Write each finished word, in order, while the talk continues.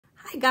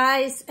Hi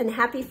guys, and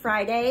happy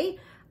Friday.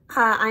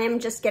 I am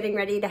just getting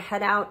ready to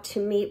head out to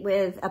meet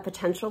with a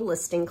potential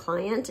listing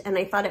client, and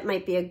I thought it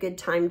might be a good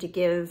time to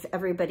give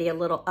everybody a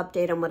little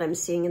update on what I'm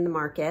seeing in the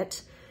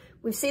market.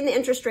 We've seen the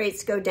interest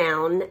rates go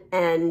down,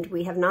 and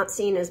we have not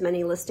seen as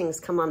many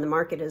listings come on the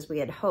market as we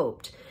had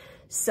hoped.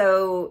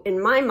 So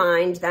in my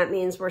mind, that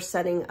means we're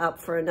setting up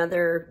for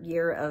another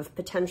year of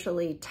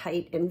potentially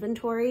tight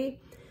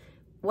inventory.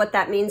 What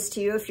that means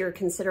to you if you're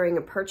considering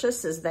a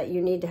purchase is that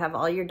you need to have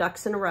all your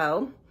ducks in a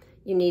row.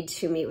 You need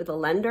to meet with a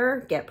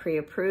lender, get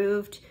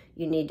pre-approved.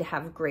 You need to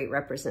have great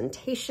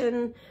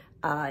representation,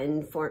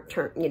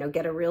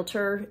 get a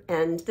realtor.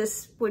 And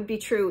this would be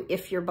true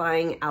if you're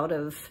buying out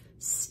of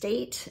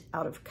state,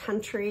 out of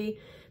country.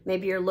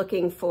 Maybe you're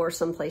looking for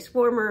someplace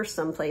warmer,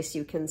 someplace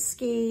you can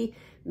ski.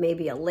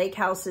 Maybe a lake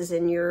house is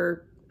in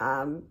your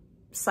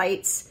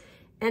sights.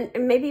 And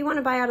maybe you want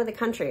to buy out of the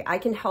country. I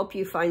can help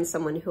you find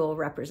someone who will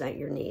represent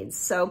your needs.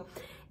 So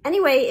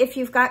anyway, if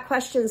you've got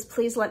questions,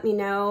 please let me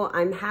know.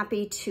 I'm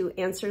happy to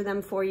answer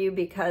them for you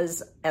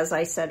because, as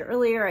I said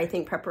earlier, I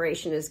think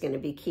preparation is going to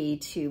be key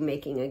to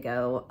making a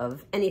go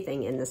of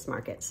anything in this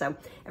market. So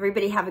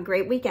everybody have a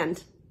great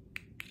weekend.